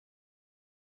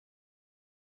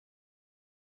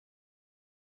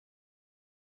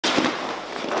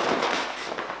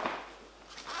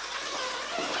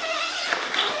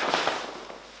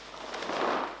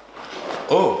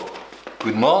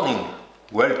Good morning.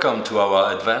 Welcome to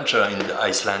our adventure in the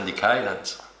Icelandic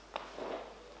Islands.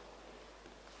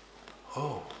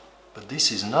 Oh, but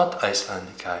this is not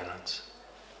Icelandic Islands.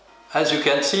 As you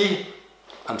can see,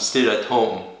 I'm still at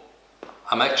home.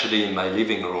 I'm actually in my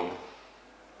living room.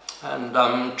 And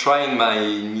I'm trying my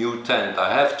new tent.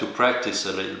 I have to practice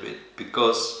a little bit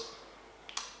because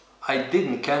I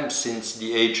didn't camp since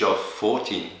the age of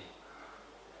 14.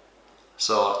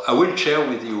 So I will share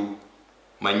with you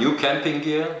my new camping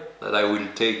gear that I will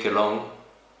take along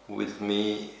with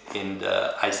me in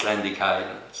the Icelandic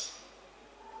Islands.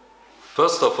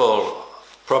 First of all,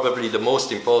 probably the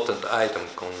most important item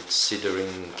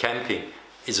considering camping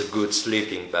is a good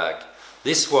sleeping bag.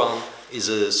 This one is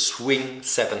a Swing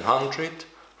 700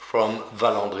 from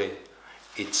Valandré.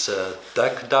 It's a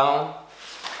duck down,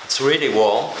 it's really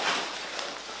warm.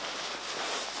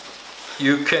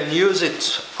 You can use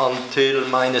it until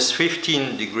minus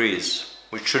 15 degrees.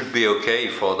 Which should be okay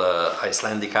for the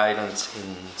Icelandic Islands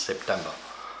in September.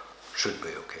 Should be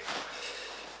okay.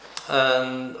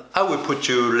 And I will put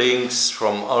you links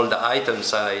from all the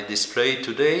items I displayed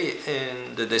today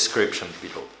in the description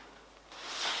below.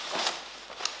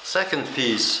 Second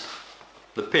piece,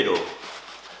 the pillow.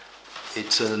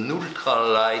 It's an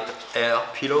ultralight air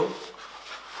pillow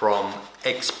from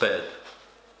Exped.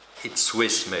 It's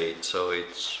Swiss made, so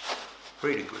it's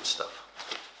really good stuff.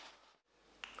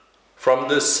 From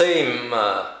the same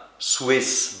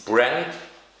Swiss brand,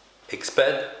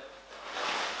 Exped,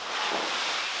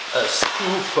 a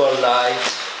super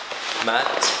light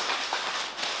mat,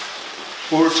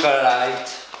 ultra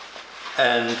light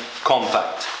and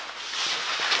compact.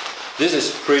 This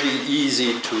is pretty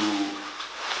easy to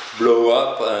blow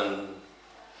up and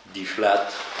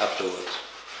deflat afterwards.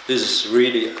 This is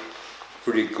really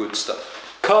pretty good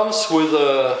stuff. Comes with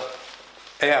a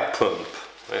air pump.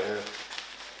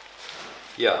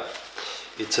 Yeah,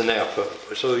 it's an air pump,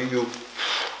 so you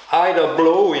either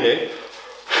blow in it,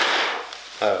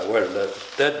 well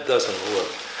that doesn't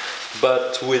work,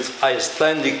 but with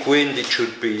Icelandic wind it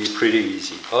should be pretty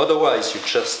easy, otherwise you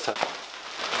just...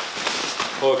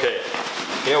 Okay,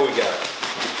 here we go.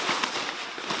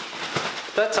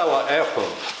 That's our air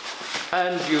pump,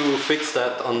 and you fix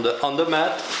that on the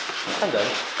mat, and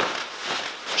then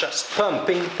just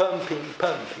pumping.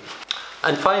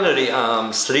 And finally,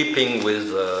 I'm sleeping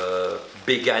with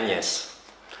Big Agnes.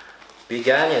 Big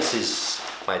Agnes is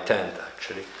my tent,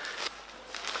 actually.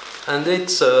 And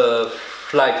it's a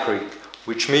fly creek,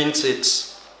 which means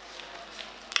it's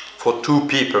for 2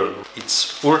 people.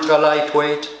 It's ultra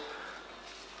lightweight,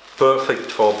 perfect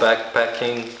for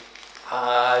backpacking.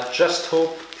 I just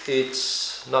hope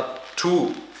it's not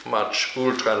too much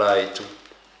ultra light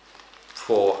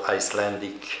for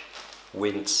Icelandic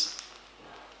winds.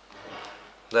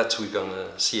 We're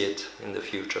gonna see it in the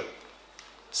future.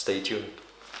 Stay tuned.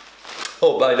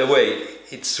 Oh, by the way,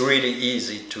 it's really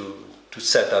easy to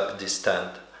set up this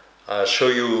tent. I'll show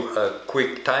you a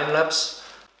quick time lapse.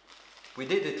 We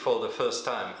did it for the first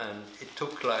time and it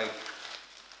took like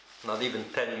not even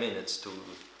 10 minutes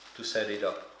to set it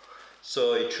up.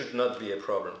 So it should not be a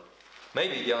problem.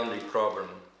 Maybe the only problem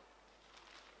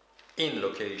in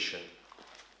location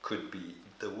could be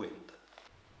the wind.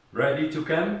 Ready to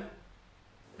camp?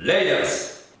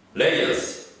 Layers,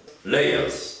 layers,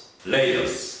 layers,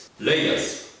 layers,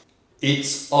 layers.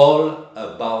 It's all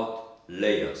about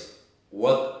layers.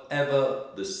 Whatever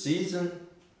the season,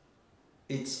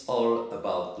 it's all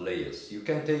about layers. You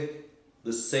can take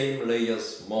the same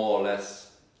layers more or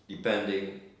less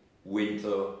depending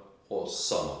winter or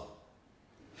summer.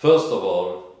 First of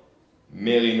all,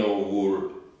 merino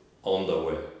wool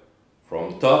underwear.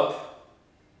 From top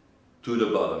to the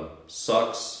bottom,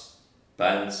 socks,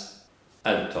 pants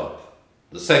and top.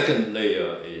 The second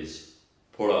layer is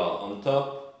polar on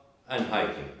top and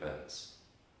hiking pants.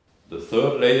 The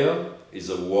third layer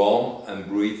is a warm and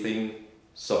breathing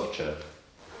soft shell.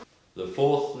 The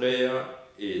fourth layer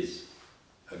is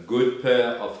a good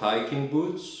pair of hiking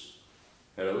boots.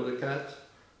 Hello the cat.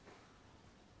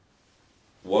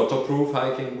 Waterproof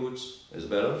hiking boots is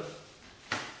better.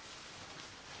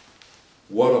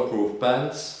 Waterproof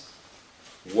pants,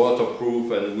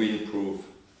 waterproof and windproof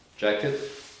jacket,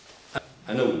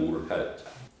 and a wool hat.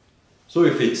 So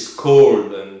if it's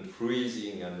cold and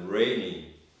freezing and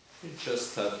rainy, you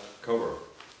just have to cover.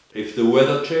 If the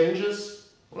weather changes,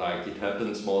 like it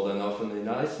happens more than often in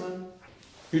Iceland,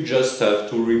 you just have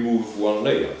to remove one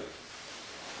layer.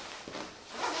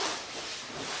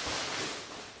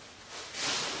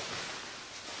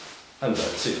 And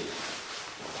that's it.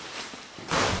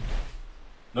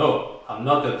 No, I'm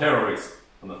not a terrorist,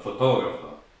 I'm a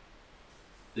photographer.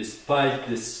 Despite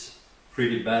this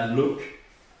pretty bad look.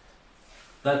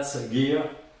 That's a gear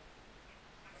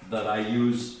that I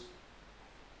use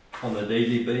on a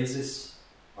daily basis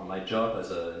on my job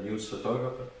as a news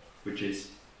photographer, which is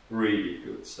really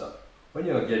good stuff. When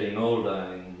you're getting older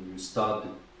and you start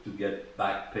to get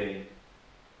back pain,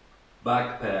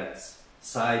 backpacks,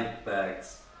 side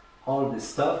bags, all this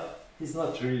stuff is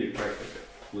not really practical.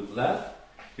 With that,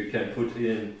 you can put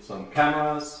in some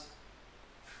cameras,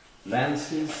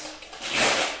 lenses,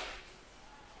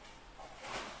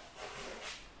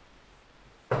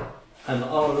 and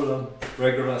all the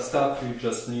regular stuff you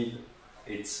just need.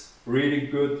 It's really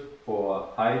good for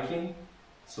hiking,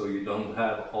 so you don't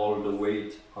have all the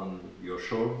weight on your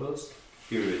shoulders.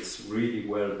 Here it's really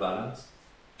well balanced.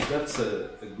 That's a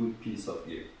good piece of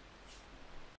gear.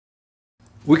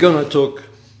 We're gonna talk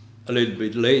a little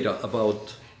bit later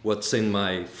about what's in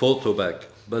my photo bag,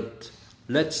 but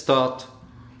let's start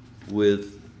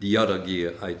with the other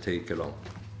gear I take along.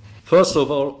 First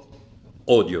of all,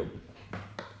 audio.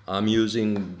 I'm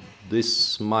using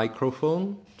this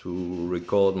microphone to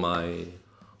record my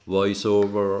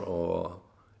voiceover or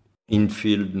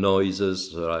infield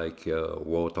noises like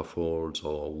waterfalls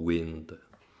or wind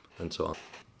and so on.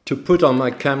 To put on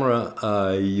my camera,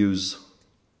 I use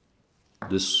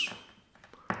this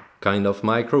kind of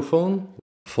microphone.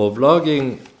 For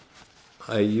vlogging,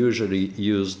 I usually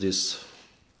use this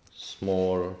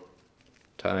small,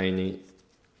 tiny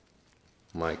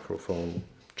microphone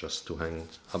just to hang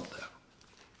up there.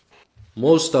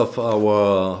 Most of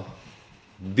our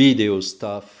video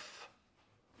stuff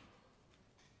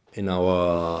in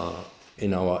our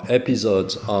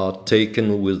episodes are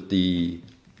taken with the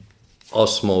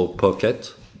Osmo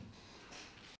Pocket,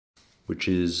 which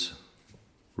is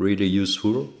really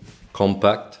useful,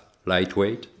 compact,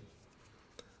 lightweight.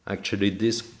 Actually,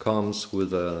 this comes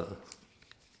with a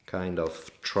kind of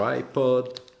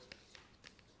tripod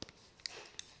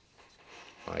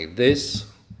like this,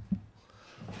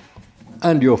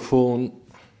 and your phone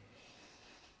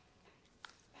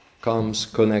comes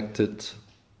connected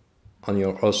on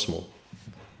your Osmo.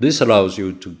 This allows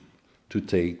you to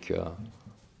take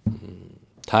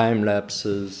time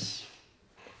lapses,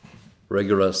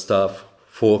 regular stuff,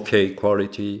 4K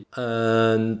quality,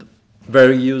 and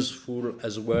very useful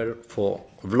as well for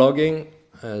vlogging,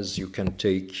 as you can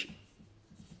take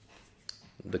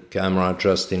the camera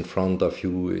just in front of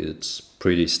you. It's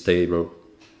pretty stable,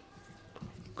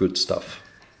 good stuff.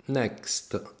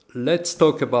 Next, let's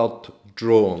talk about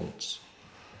drones.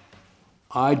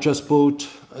 I just bought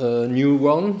a new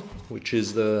one, which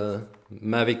is the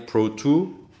Mavic Pro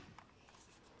 2.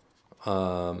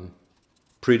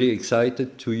 Pretty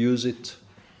excited to use it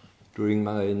during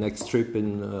my next trip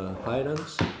in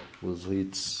Highlands, with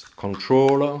its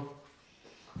controller,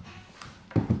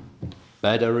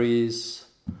 batteries.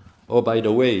 Oh, by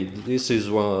the way, this is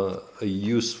a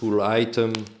useful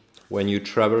item when you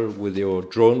travel with your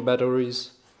drone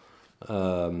batteries.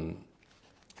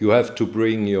 You have to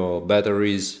bring your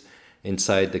batteries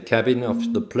inside the cabin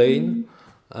of the plane,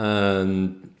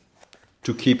 and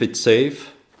to keep it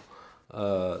safe, there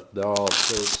are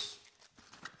those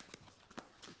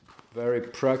very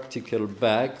practical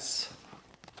bags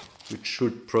which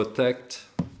should protect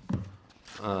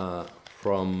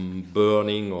from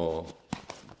burning or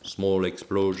small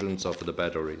explosions of the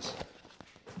batteries.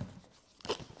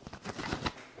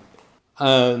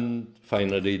 And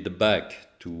finally, the bag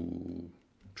to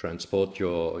transport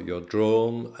your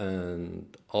drone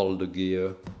and all the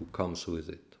gear who comes with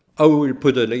it. I will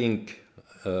put a link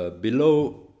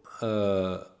below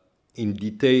in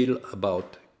detail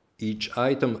about each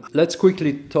item. Let's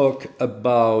quickly talk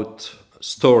about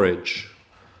storage.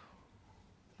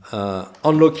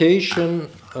 On location,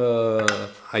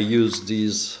 I use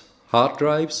these hard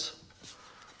drives,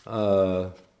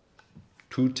 2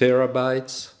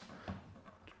 terabytes,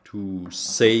 to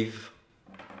save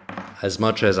as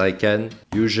much as I can,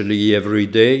 usually every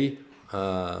day,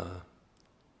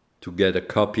 to get a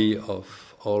copy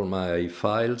of all my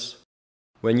files.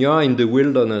 When you are in the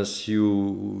wilderness,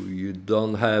 you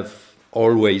don't have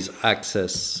always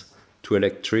access to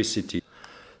electricity.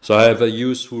 So I have a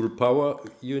useful power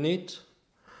unit,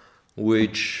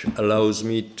 which allows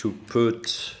me to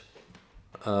put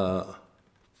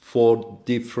 4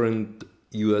 different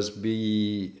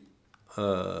USB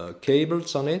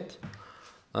cables on it.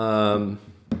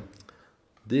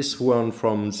 This one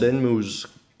from Zenmuse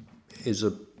is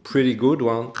a pretty good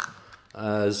one,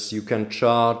 as you can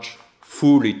charge,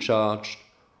 fully charged,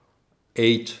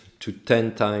 8 to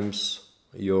 10 times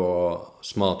your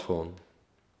smartphone.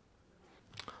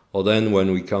 Or then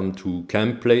when we come to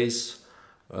camp place,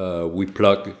 we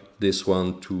plug this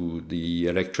one to the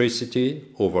electricity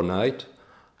overnight,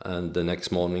 and the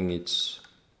next morning it's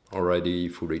already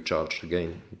fully charged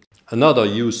again. Another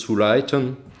useful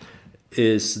item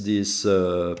is this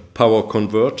power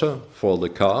converter for the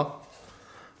car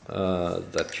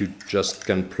that you just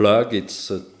can plug.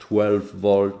 It's a 12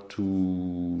 volt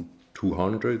to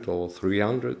 200 or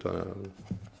 300.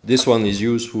 This one is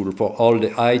useful for all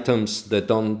the items that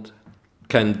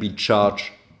can be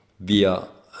charged via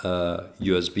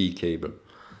USB cable.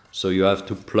 So you have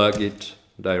to plug it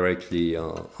directly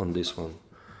on this one.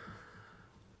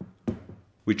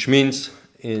 Which means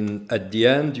at the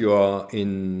end you are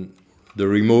in the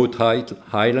remote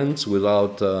highlands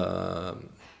without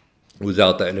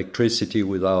electricity,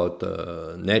 without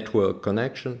network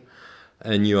connection,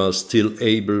 and you are still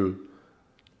able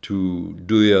to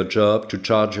do your job, to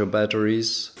charge your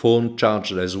batteries, phone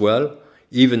charged as well,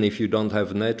 even if you don't have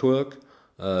a network.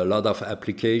 A lot of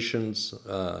applications,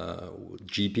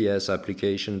 GPS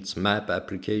applications, map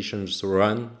applications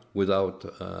run without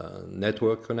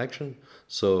network connection,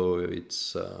 so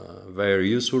it's very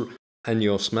useful. And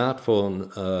your smartphone,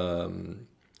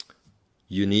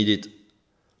 you need it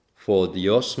for the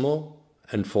Osmo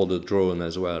and for the drone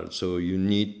as well, so you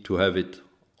need to have it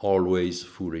always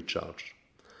fully charged.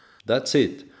 That's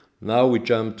it. Now we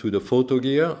jump to the photo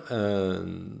gear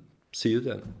and see you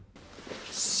then.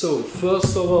 So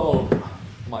first of all,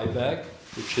 my bag,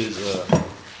 which is a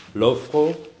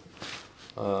low-throw.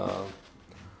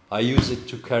 I use it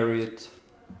to carry it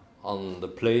on the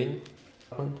plane.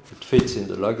 It fits in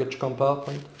the luggage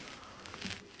compartment.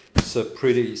 It's a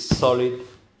pretty solid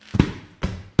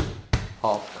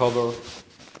hard cover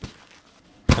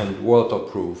and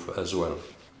waterproof as well.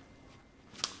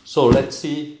 So let's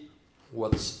see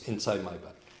what's inside my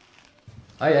bag.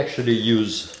 I actually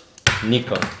use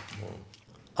Nikon.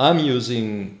 I'm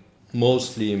using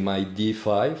mostly my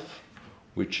D5,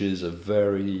 which is a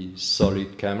very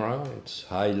solid camera. It's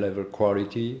high level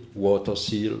quality, water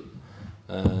seal,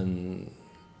 and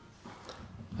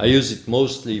I use it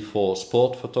mostly for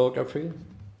sport photography,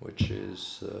 which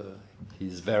is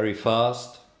very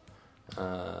fast.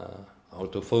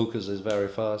 Autofocus is very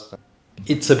fast.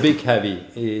 It's a bit heavy.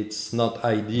 It's not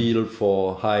ideal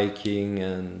for hiking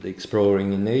and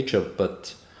exploring in nature,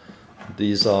 but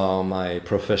these are my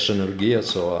professional gear,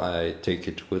 so I take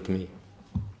it with me.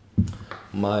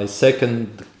 My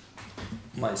second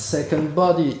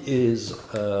body is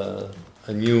a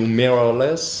new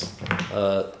mirrorless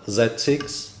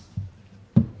Z6.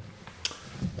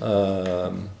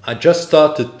 I just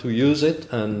started to use it,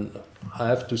 and I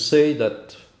have to say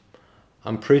that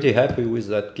I'm pretty happy with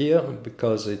that gear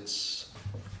because it's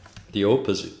the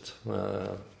opposite.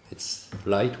 It's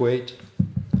lightweight,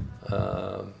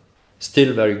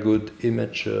 still very good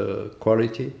image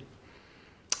quality.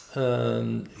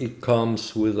 It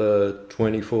comes with a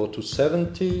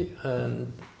 24-70,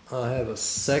 and I have a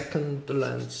second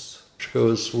lens which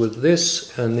goes with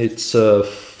this, and it's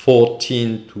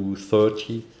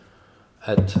 14-30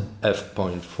 at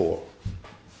f.4.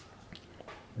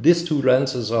 These two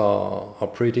lenses are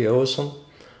pretty awesome,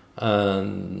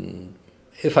 and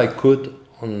if I could,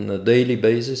 on a daily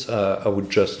basis, I would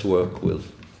just work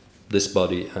with this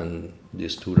body and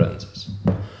these two lenses.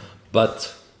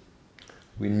 But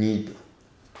we need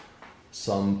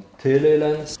some tele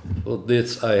lens. For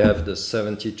this I have the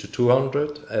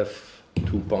 70-200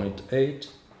 f2.8,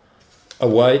 a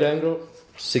wide angle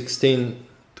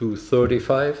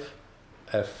 16-35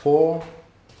 f4,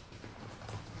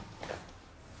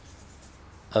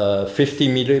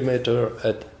 50mm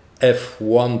at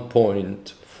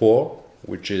f1.4,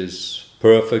 which is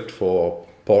perfect for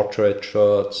portrait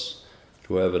shots,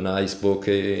 to have a nice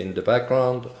bokeh in the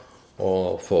background,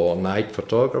 or for night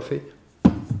photography.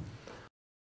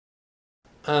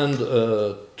 And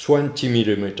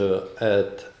 20mm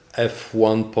at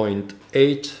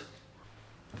f1.8,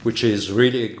 which is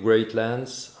really a great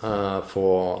lens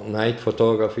for night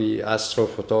photography,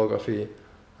 astrophotography,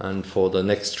 and for the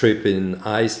next trip in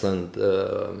Iceland.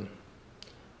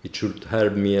 It should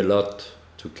help me a lot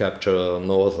to capture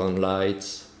northern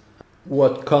lights.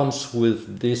 What comes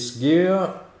with this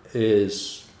gear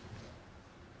is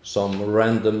some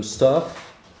random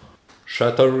stuff,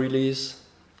 shutter release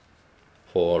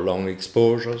for long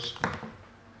exposures,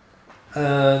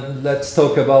 and let's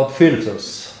talk about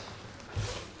filters.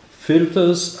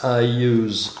 Filters, I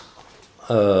use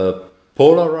a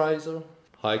polarizer,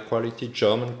 high quality,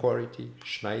 German quality,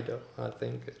 Schneider, I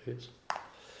think it is.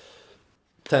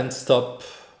 10-stop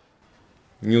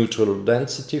neutral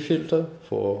density filter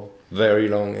for very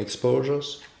long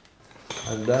exposures.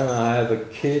 And then I have a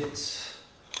kit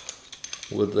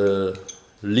with a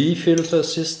Lee filter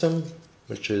system,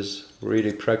 which is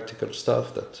really practical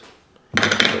stuff that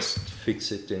just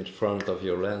fix it in front of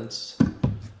your lens,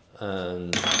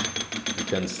 and you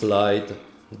can slide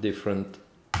different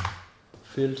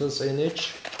filters in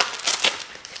each.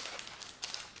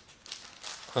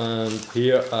 And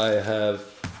here I have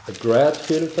a grad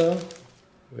filter,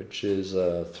 which is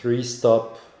a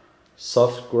 3-stop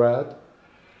soft grad,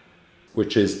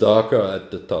 which is darker at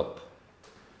the top.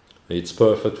 It's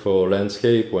perfect for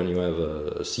landscape when you have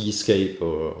a seascape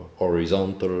or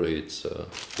horizontal. It's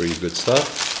pretty good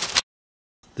stuff.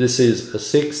 This is a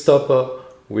 6-stopper,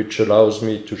 which allows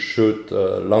me to shoot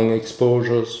long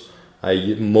exposures.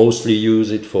 I mostly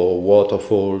use it for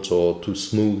waterfalls or to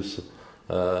smooth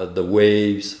the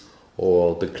waves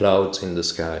or the clouds in the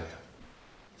sky.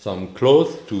 Some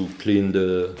cloth to clean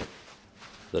the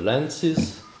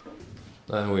lenses.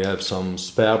 Then we have some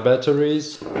spare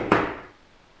batteries.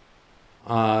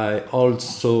 I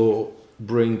also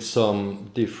bring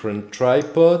some different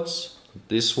tripods.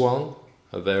 This one,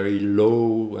 a very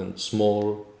low and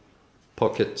small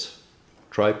pocket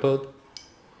tripod,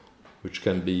 which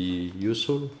can be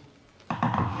useful.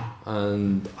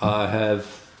 And I have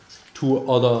 2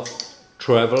 other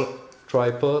travel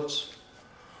tripods.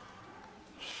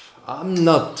 I'm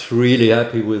not really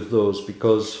happy with those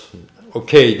because,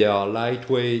 okay, they are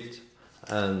lightweight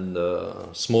and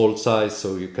small size,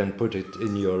 so you can put it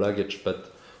in your luggage,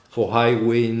 but for high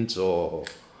winds or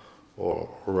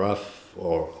rough,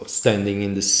 or standing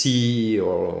in the sea,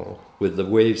 or with the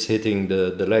waves hitting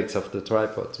the legs of the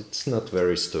tripod, it's not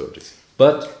very sturdy.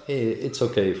 But it's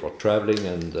okay for traveling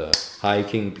and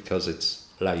hiking because it's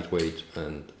lightweight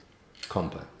and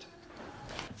compact.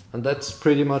 And that's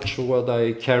pretty much what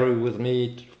I carry with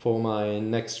me for my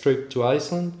next trip to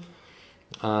Iceland.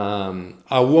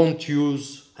 I won't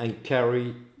use and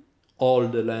carry all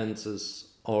the lenses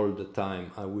all the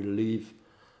time. I will leave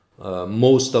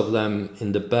most of them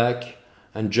in the back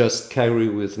and just carry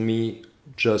with me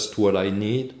just what I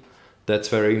need. That's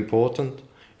very important.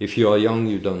 If you are young,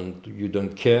 you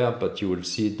don't care, but you will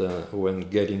see that when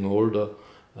getting older,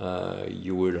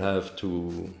 you will have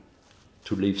to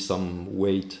leave some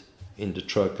weight in the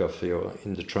trunk of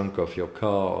your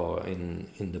car or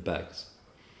in the bags.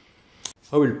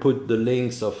 I will put the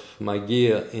links of my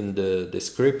gear in the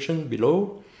description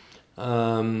below.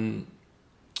 And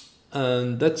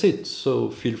that's it. So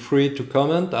feel free to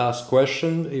comment, ask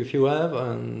questions if you have,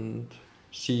 and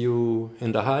see you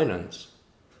in the Highlands.